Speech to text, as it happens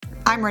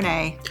I'm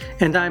Renee.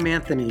 And I'm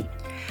Anthony.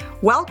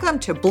 Welcome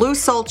to Blue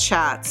Soul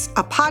Chats,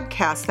 a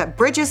podcast that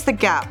bridges the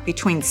gap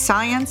between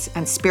science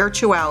and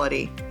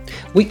spirituality.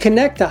 We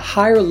connect to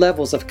higher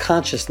levels of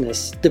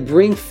consciousness to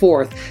bring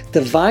forth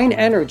divine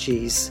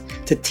energies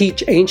to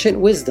teach ancient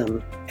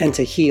wisdom and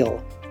to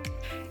heal.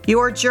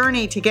 Your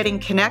journey to getting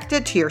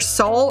connected to your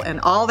soul and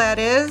all that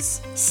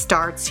is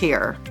starts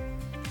here.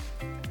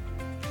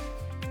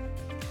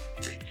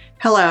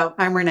 Hello,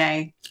 I'm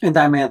Renee. And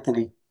I'm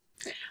Anthony.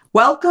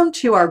 Welcome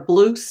to our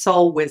Blue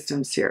Soul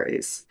Wisdom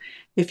series.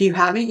 If you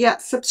haven't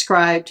yet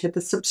subscribed, hit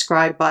the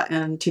subscribe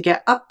button to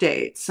get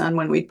updates on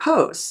when we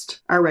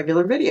post our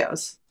regular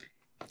videos.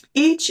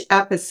 Each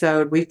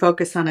episode, we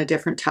focus on a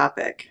different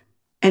topic.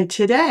 And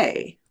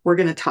today, we're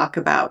going to talk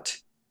about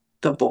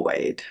the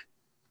void.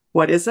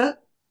 What is it?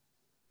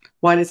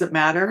 Why does it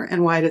matter?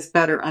 And why does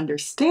better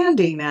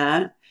understanding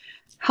it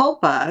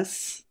help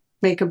us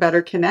make a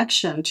better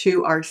connection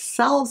to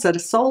ourselves at a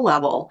soul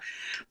level,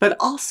 but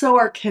also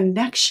our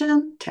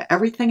connection to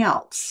everything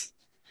else?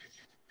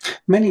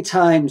 Many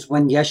times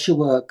when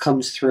Yeshua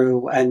comes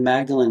through and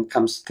Magdalene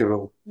comes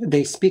through,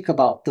 they speak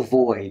about the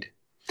void.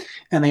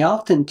 And they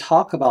often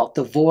talk about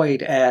the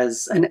void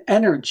as an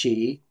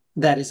energy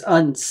that is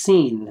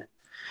unseen.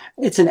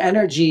 It's an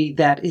energy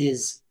that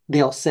is,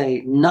 they'll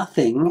say,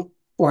 nothing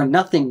or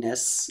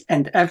nothingness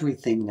and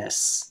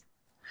everythingness.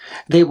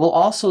 They will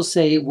also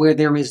say where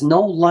there is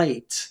no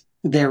light,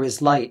 there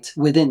is light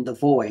within the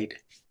void.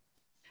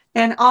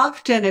 And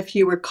often, if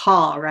you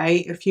recall,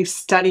 right, if you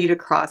studied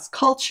across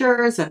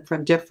cultures and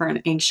from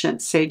different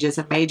ancient sages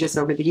and mages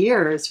over the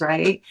years,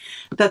 right,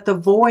 that the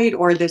void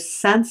or this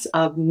sense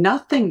of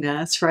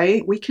nothingness,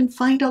 right, we can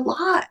find a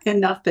lot in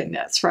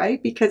nothingness,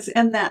 right? Because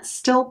in that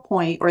still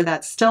point or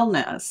that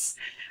stillness,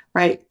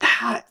 right,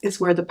 that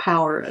is where the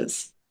power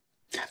is.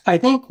 I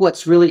think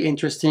what's really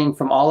interesting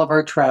from all of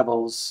our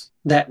travels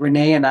that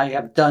Renee and I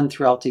have done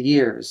throughout the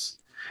years,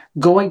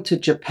 going to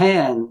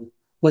Japan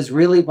was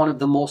really one of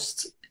the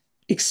most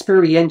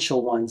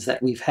experiential ones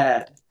that we've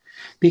had,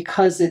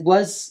 because it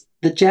was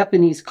the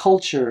Japanese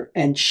culture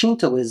and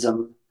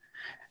Shintoism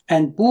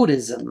and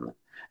Buddhism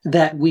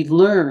that we've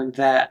learned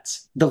that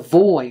the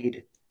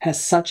void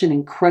has such an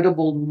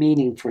incredible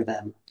meaning for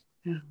them.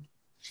 Yeah.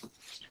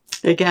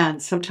 Again,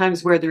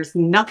 sometimes where there's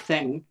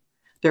nothing,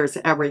 there's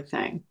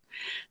everything.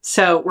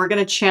 So we're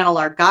going to channel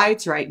our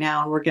guides right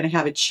now, and we're going to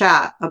have a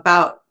chat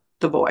about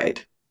the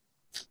void.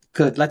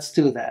 Good, let's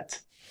do that.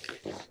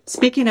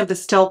 Speaking of the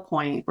still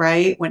point,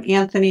 right, when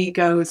Anthony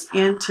goes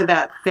into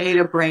that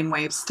theta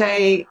brainwave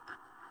state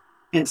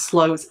and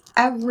slows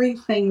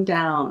everything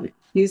down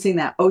using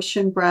that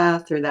ocean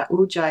breath or that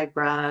ujjayi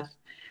breath,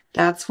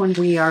 that's when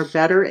we are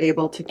better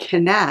able to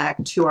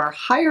connect to our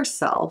higher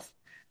self,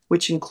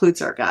 which includes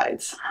our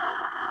guides.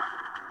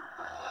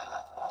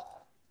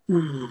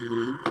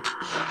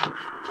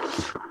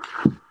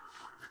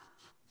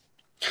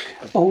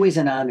 Always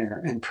an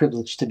honor and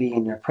privilege to be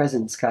in your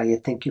presence, Gaia.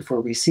 Thank you for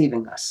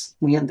receiving us.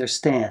 We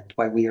understand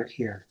why we are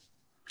here.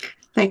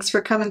 Thanks for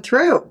coming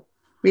through.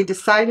 We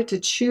decided to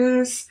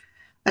choose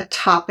a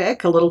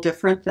topic a little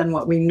different than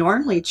what we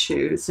normally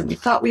choose, and we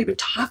thought we would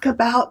talk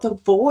about the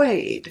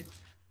void.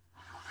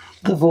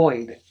 The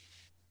void.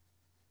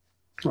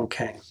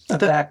 Okay, a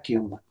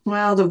vacuum.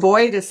 Well, the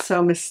void is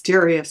so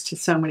mysterious to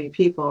so many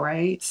people,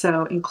 right?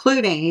 So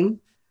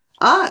including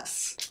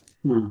us.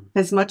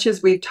 As much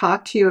as we've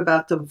talked to you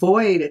about the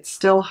void, it's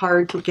still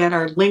hard to get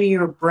our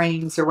linear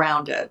brains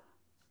around it.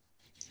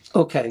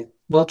 Okay,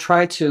 we'll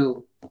try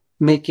to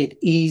make it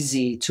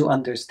easy to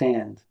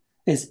understand,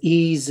 as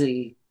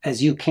easy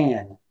as you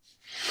can.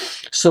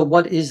 So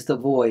what is the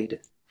void?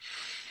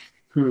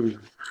 The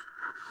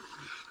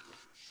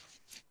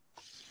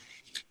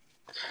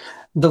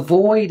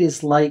void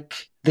is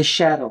like the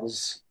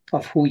shadows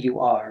of who you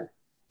are,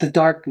 the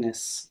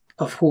darkness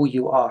of who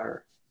you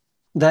are.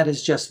 That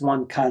is just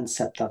one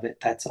concept of it,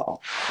 that's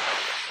all.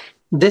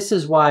 This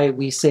is why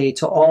we say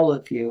to all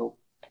of you,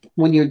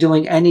 when you're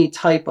doing any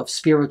type of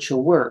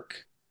spiritual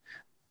work,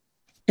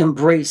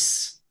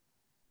 embrace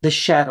the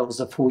shadows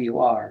of who you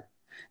are.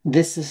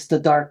 This is the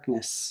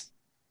darkness.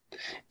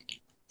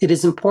 It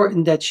is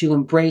important that you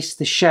embrace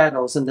the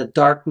shadows and the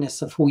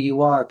darkness of who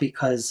you are,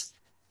 because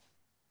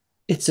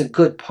it's a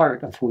good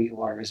part of who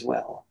you are as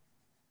well.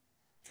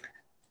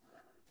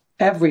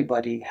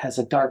 Everybody has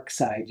a dark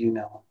side, you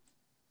know.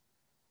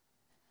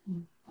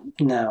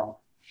 Now,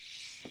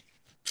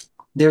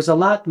 there's a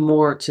lot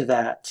more to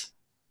that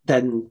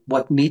than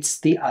what meets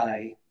the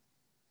eye.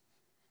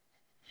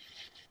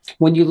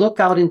 When you look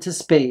out into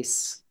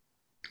space,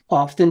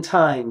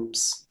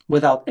 oftentimes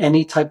without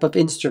any type of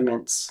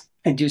instruments,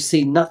 and you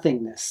see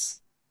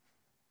nothingness,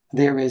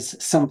 there is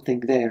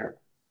something there.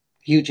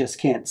 You just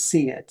can't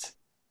see it.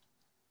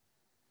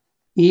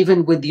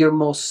 Even with your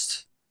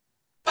most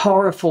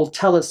powerful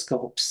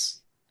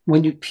telescopes,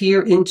 when you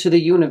peer into the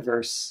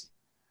universe,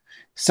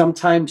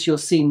 sometimes you'll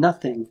see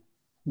nothing,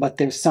 but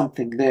there's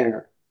something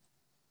there.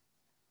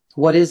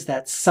 What is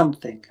that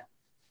something?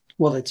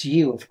 Well, it's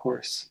you, of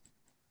course.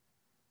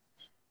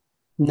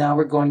 Now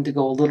we're going to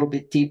go a little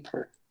bit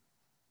deeper.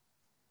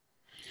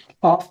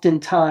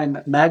 Oftentimes,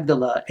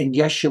 Magdala and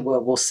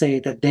Yeshua will say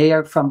that they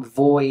are from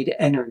void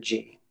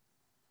energy.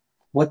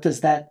 What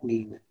does that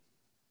mean?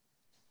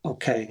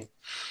 Okay.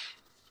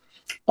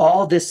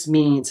 All this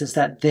means is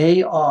that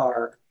they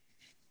are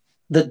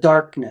the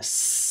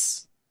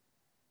darkness,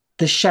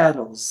 the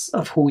shadows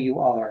of who you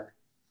are.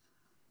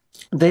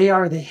 They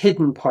are the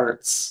hidden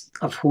parts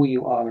of who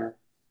you are,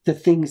 the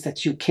things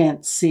that you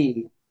can't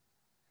see.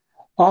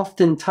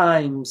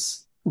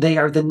 Oftentimes, they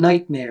are the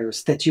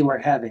nightmares that you are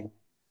having,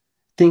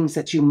 things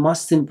that you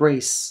must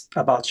embrace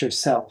about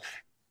yourself.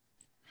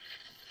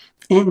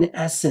 In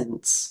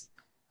essence,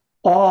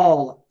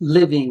 all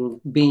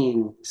living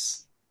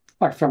beings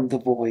are from the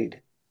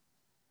void.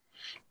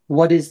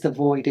 What is the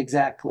void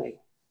exactly?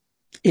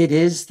 It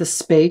is the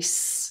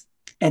space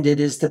and it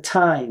is the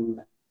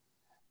time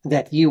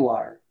that you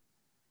are.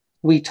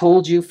 We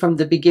told you from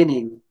the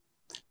beginning,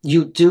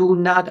 you do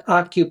not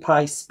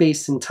occupy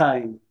space and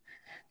time.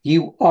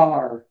 You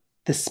are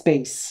the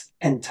space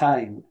and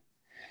time.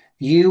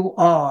 You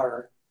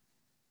are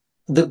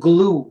the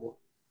glue,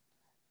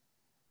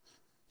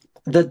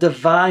 the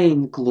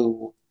divine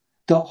glue,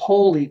 the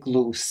holy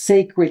glue,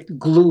 sacred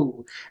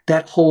glue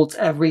that holds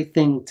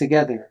everything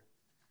together.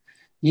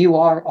 You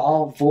are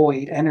all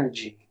void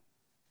energy.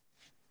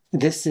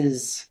 This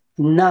is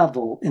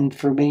novel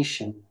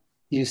information,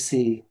 you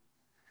see.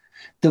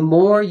 The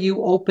more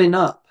you open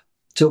up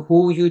to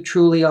who you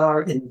truly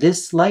are in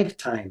this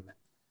lifetime,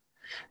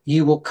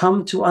 you will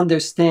come to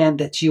understand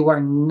that you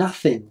are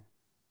nothing,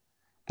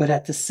 but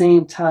at the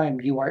same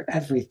time, you are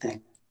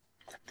everything.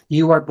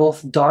 You are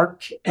both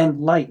dark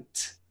and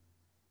light,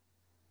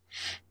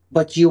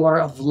 but you are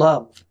of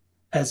love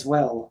as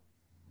well.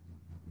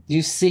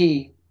 You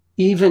see,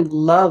 even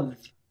love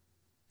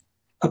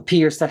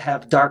appears to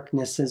have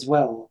darkness as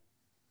well.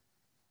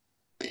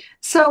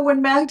 So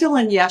when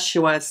Magdala and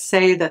Yeshua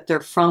say that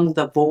they're from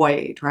the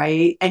void,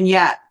 right? And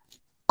yet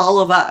all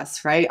of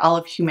us, right? All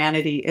of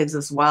humanity is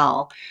as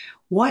well.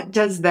 What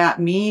does that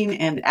mean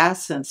in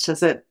essence?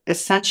 Does it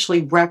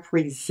essentially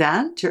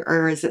represent,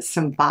 or is it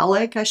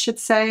symbolic, I should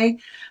say,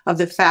 of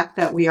the fact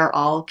that we are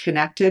all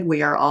connected,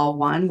 we are all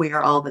one, we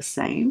are all the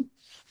same?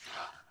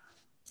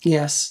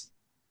 Yes.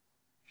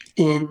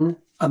 In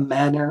a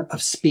manner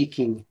of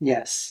speaking,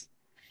 yes.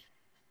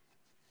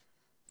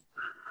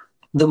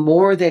 The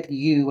more that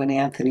you and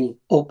Anthony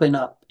open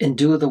up and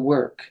do the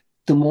work,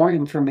 the more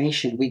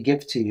information we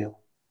give to you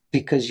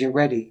because you're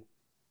ready,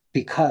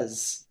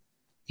 because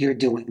you're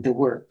doing the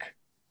work.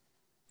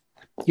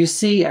 You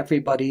see,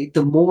 everybody,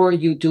 the more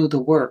you do the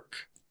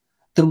work,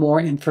 the more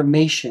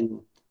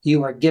information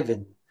you are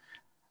given.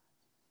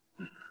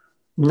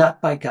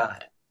 Not by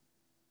God,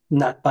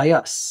 not by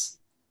us,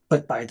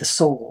 but by the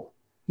soul.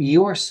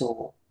 Your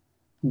soul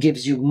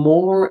gives you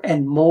more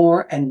and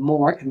more and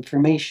more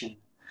information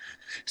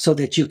so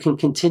that you can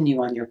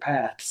continue on your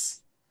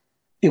paths.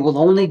 It will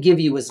only give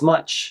you as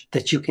much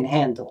that you can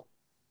handle.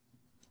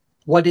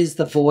 What is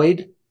the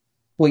void?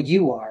 Well,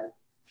 you are.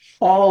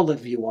 All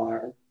of you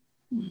are.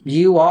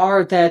 You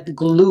are that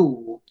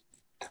glue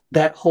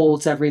that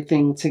holds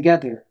everything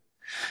together,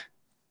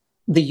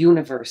 the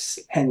universe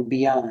and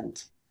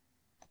beyond.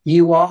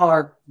 You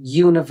are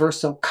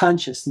universal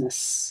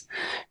consciousness.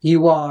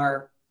 You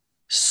are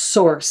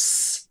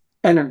source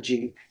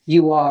energy.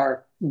 You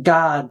are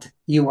God.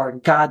 You are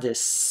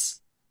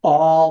goddess,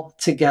 all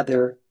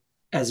together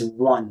as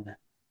one.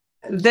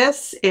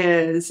 This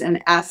is,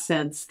 in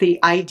essence, the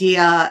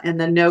idea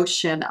and the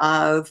notion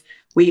of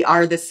we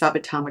are the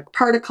subatomic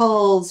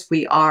particles,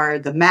 we are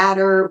the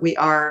matter, we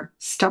are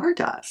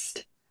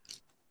stardust.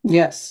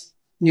 Yes,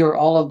 you're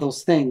all of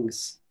those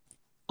things,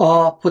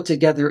 all put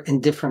together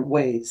in different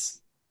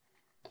ways.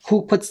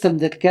 Who puts them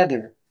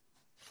together?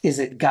 Is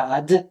it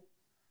God?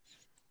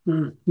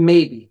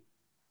 Maybe,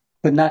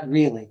 but not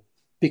really,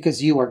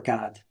 because you are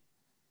God.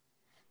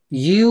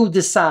 You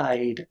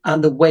decide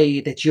on the way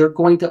that you're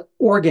going to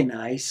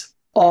organize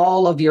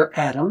all of your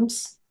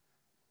atoms,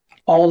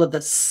 all of the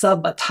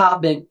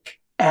subatomic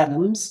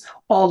atoms,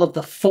 all of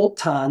the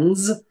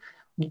photons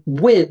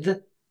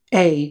with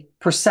a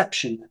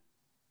perception.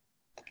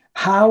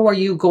 How are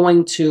you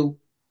going to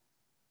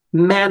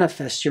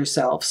manifest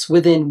yourselves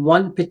within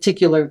one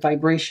particular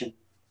vibration?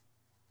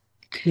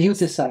 You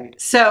decide.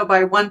 So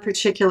by one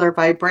particular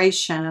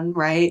vibration,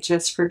 right,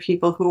 just for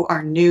people who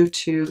are new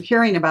to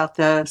hearing about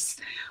this,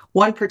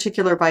 one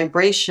particular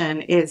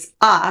vibration is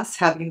us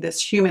having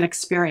this human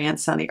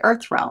experience on the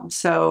earth realm.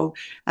 So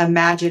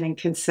imagine and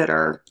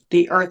consider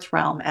the earth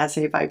realm as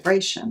a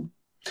vibration.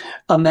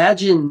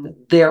 Imagine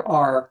there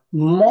are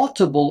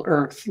multiple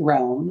earth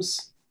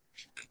realms,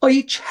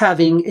 each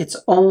having its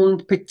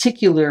own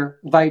particular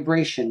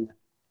vibration.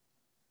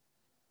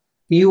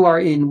 You are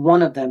in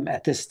one of them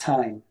at this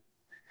time.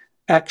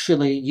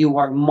 Actually, you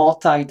are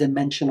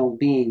multi-dimensional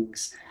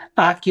beings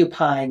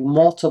occupying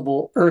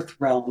multiple earth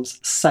realms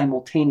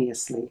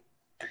simultaneously.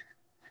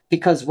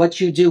 Because what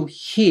you do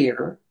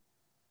here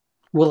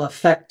will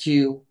affect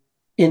you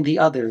in the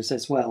others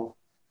as well.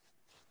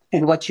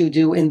 And what you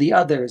do in the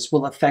others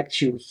will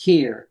affect you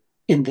here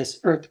in this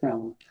earth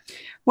realm.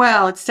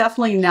 Well, it's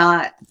definitely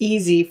not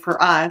easy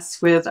for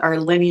us with our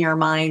linear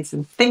minds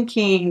and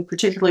thinking,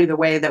 particularly the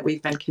way that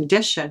we've been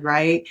conditioned,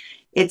 right?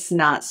 It's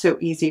not so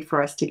easy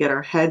for us to get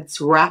our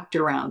heads wrapped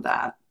around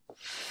that.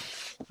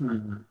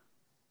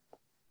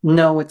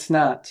 No, it's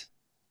not.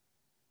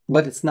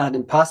 But it's not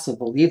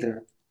impossible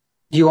either.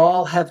 You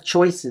all have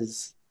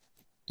choices.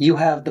 You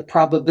have the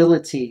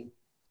probability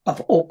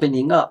of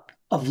opening up,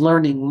 of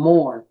learning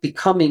more,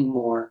 becoming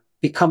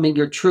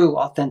your true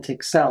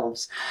authentic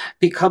selves,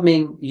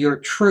 becoming your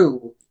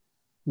true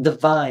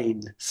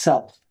divine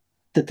self,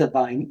 the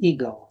divine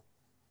ego.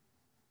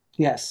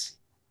 Yes,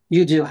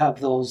 you do have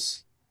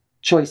those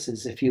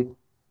choices if you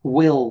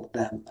will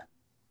them.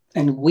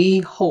 And we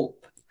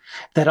hope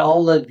that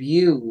all of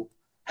you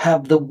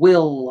have the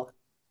will,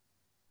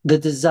 the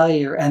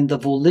desire, and the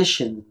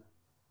volition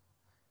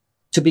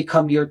to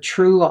become your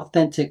true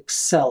authentic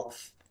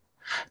self,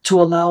 to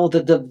allow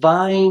the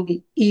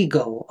divine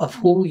ego of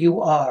who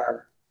you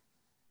are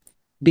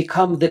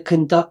become the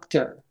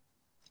conductor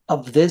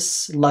of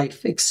this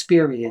life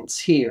experience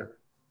here.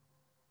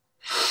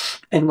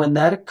 And when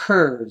that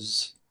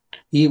occurs,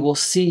 you will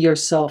see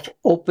yourself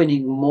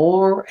opening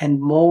more and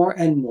more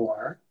and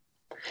more.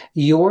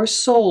 Your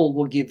soul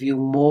will give you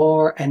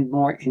more and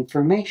more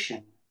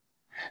information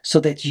so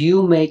that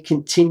you may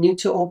continue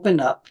to open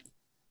up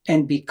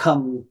and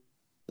become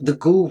the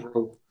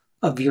guru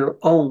of your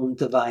own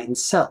divine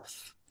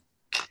self.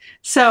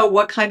 So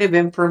what kind of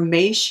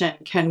information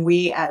can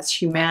we as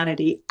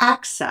humanity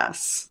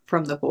access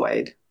from the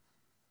void?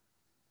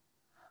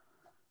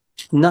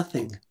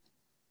 Nothing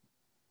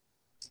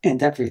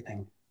and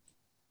everything.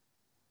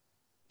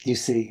 You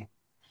see,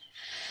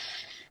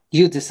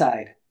 you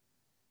decide.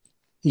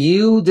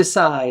 You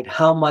decide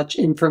how much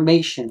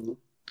information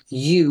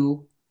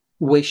you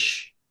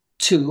wish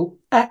to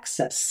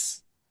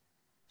access.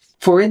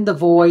 For in the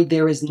void,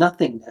 there is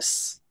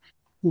nothingness.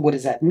 What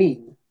does that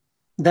mean?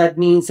 That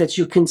means that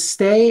you can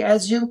stay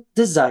as you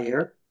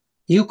desire.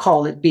 You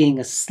call it being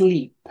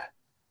asleep.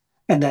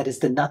 And that is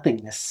the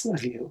nothingness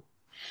of you.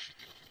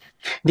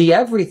 The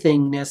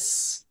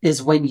everythingness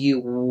is when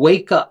you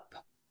wake up.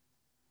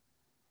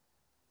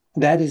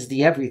 That is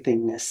the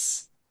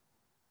everythingness.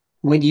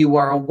 When you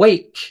are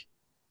awake,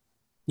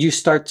 you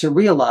start to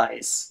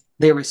realize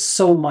there is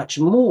so much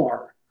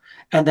more.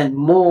 And then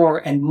more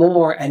and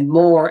more and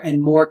more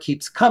and more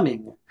keeps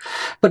coming.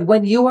 But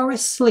when you are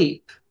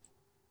asleep,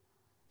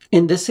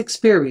 in this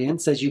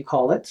experience, as you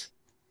call it,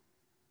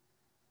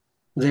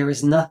 there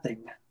is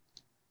nothing,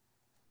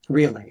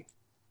 really.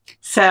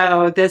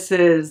 So this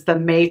is the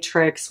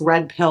matrix,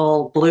 red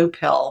pill, blue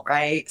pill,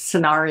 right?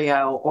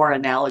 Scenario or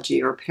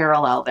analogy or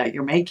parallel that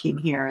you're making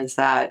here is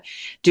that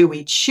do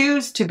we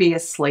choose to be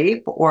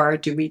asleep or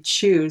do we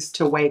choose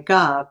to wake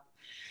up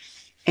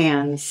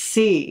and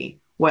see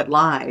what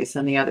lies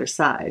on the other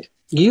side?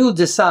 You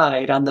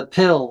decide on the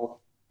pill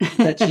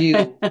that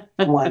you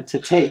want to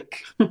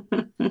take.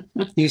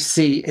 You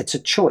see, it's a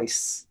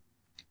choice.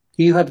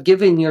 You have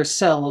given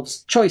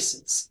yourselves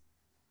choices.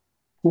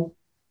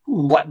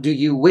 What do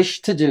you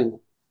wish to do?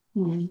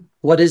 Mm-hmm.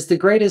 What is the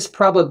greatest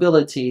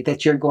probability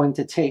that you're going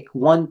to take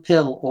one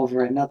pill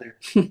over another?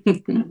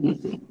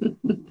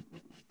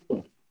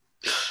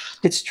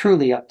 It's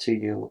truly up to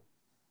you.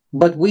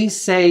 But we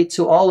say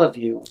to all of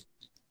you,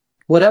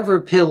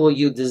 whatever pill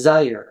you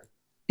desire,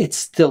 it's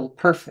still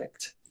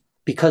perfect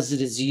because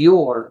it is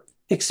your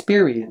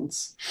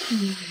experience.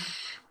 Mm-hmm.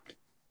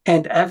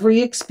 And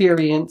every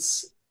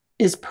experience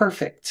is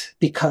perfect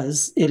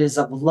because it is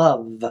of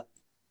love.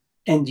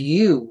 And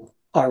you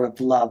are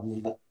of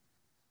love.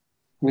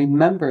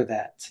 Remember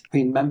that.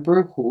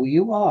 Remember who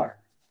you are.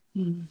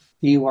 Mm-hmm.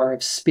 You are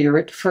of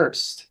spirit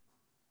first.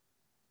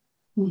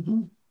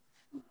 Mm-hmm.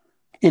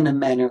 In a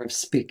manner of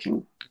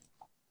speaking.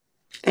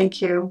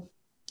 Thank you.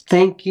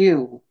 Thank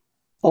you.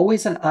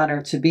 Always an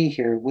honor to be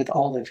here with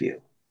all of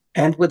you.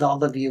 And with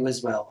all of you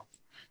as well.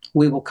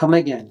 We will come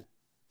again.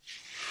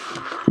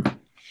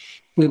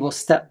 We will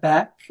step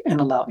back and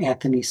allow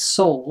Anthony's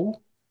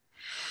soul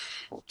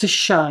to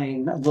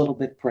shine a little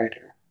bit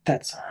brighter.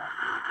 That's all.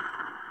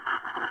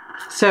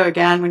 So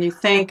again, when you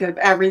think of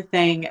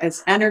everything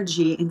as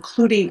energy,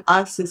 including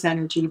us as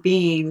energy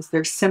beings,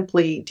 they're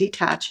simply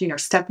detaching or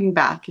stepping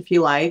back, if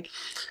you like,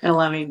 and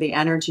allowing the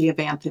energy of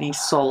Anthony's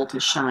soul to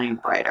shine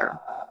brighter.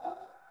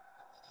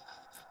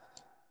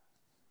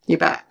 You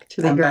back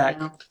to the I'm here back.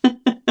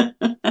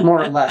 Now?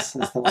 More or less,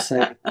 as they'll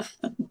say.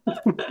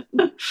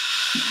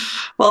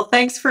 Well,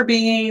 thanks for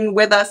being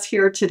with us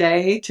here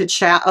today to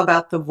chat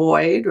about the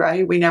void,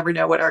 right? We never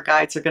know what our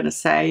guides are going to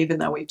say, even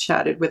though we've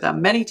chatted with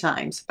them many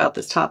times about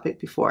this topic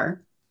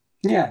before.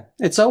 Yeah,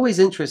 it's always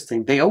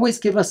interesting. They always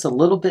give us a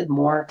little bit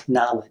more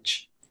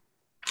knowledge.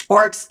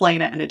 Or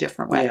explain it in a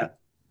different way. Yeah.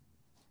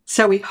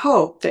 So we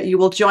hope that you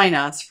will join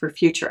us for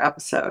future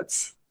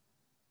episodes.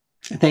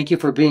 Thank you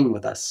for being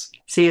with us.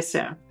 See you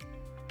soon.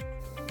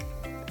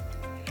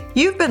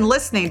 You've been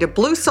listening to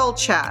Blue Soul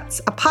Chats,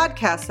 a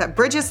podcast that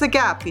bridges the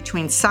gap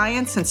between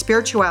science and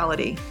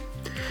spirituality.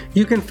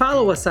 You can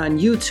follow us on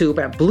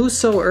YouTube at Blue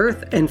Soul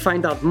Earth and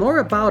find out more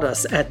about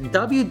us at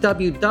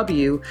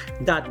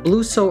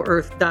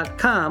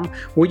www.bluesoulearth.com,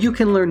 where you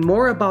can learn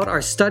more about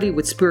our Study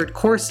with Spirit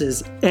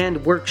courses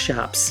and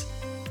workshops.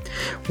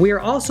 We are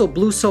also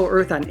Blue Soul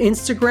Earth on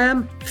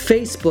Instagram,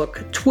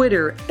 Facebook,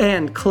 Twitter,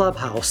 and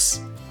Clubhouse.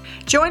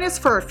 Join us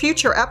for a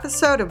future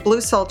episode of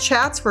Blue Soul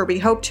Chats, where we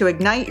hope to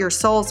ignite your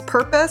soul's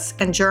purpose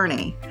and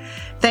journey.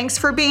 Thanks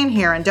for being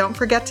here, and don't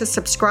forget to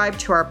subscribe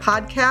to our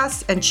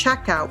podcast and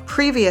check out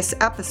previous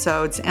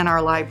episodes in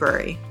our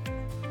library.